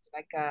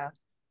 like a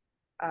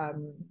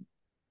um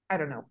I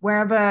don't know,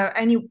 wherever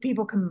any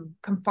people can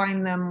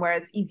find them, where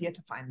it's easier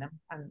to find them,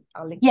 and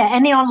I'll link it. Yeah,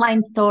 any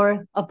online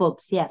store of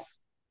books,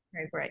 yes.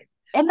 Very great.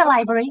 In the Of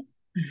library.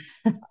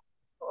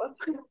 course.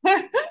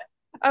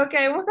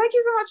 Okay, well, thank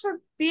you so much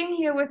for being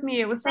here with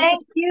me. It was such a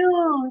Thank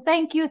you.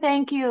 Thank you.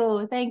 Thank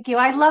you. Thank you.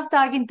 I love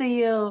talking to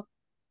you.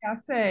 yeah,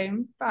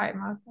 same. Bye,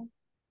 Martha.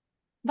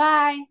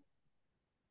 Bye.